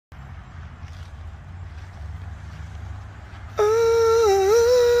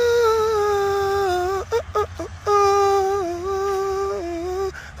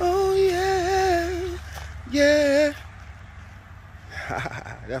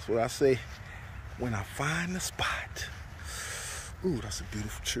That's what I say when I find the spot. Ooh, that's a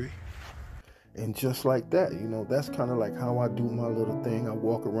beautiful tree. And just like that, you know, that's kind of like how I do my little thing. I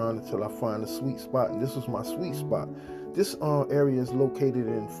walk around until I find a sweet spot, and this is my sweet spot. This area is located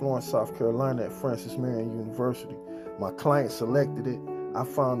in Florence, South Carolina at Francis Marion University. My client selected it. I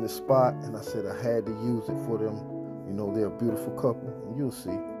found this spot, and I said I had to use it for them. You know, they're a beautiful couple, and you'll see.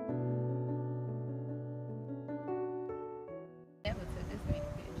 Never took this many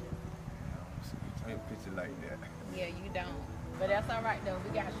pictures. I don't see picture like that. Yeah, you don't. But that's all right though.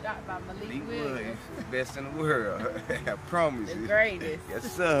 We got shot by Malik Williams. The best in the world. I promise you. The greatest.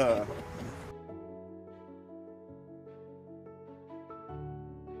 Yes, sir.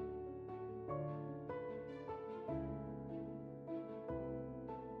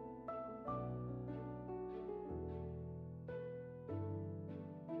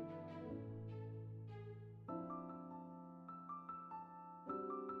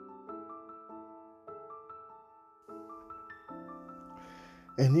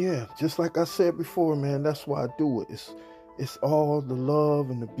 And yeah, just like I said before, man, that's why I do it. It's all the love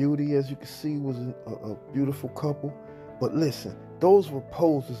and the beauty. As you can see, was a beautiful couple. But listen, those were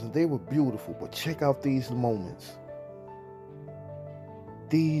poses and they were beautiful. But check out these moments.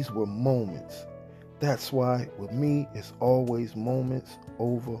 These were moments. That's why with me, it's always moments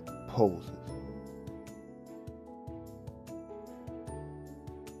over poses.